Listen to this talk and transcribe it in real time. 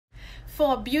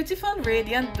For beautiful,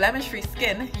 radiant, blemish-free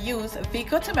skin, use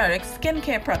Vicco Turmeric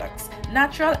skincare products.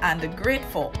 Natural and great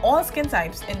for all skin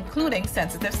types, including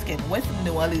sensitive skin with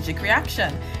no allergic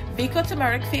reaction. Vicco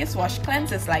Turmeric Face Wash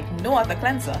cleanses like no other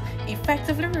cleanser,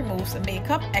 effectively removes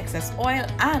makeup, excess oil,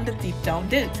 and deep down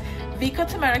dirt. Vicco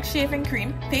Turmeric Shaving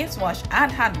Cream, Face Wash,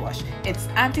 and Hand Wash. It's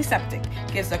antiseptic,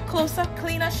 gives a closer,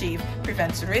 cleaner shave,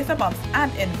 prevents razor bumps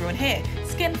and ingrown hair.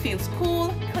 Skin feels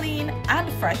cool, clean, and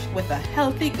fresh with a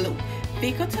healthy glow.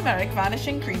 Vicco Turmeric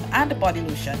Vanishing Cream and Body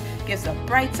Lotion gives a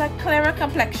brighter, clearer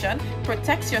complexion,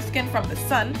 protects your skin from the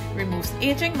sun, removes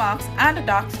aging marks and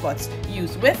dark spots.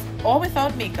 Use with or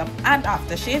without makeup and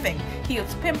after shaving.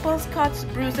 Heals pimples, cuts,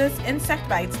 bruises, insect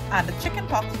bites, and chicken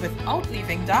pox without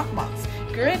leaving dark marks.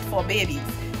 Great for babies.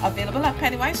 Available at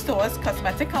Pennywise stores,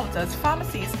 cosmetic counters,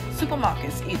 pharmacies,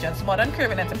 supermarkets. Agents Modern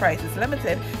Caribbean Enterprises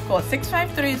Limited. Call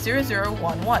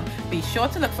 653-0011. Be sure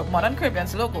to look for Modern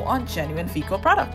Caribbean's logo on genuine Vicco products.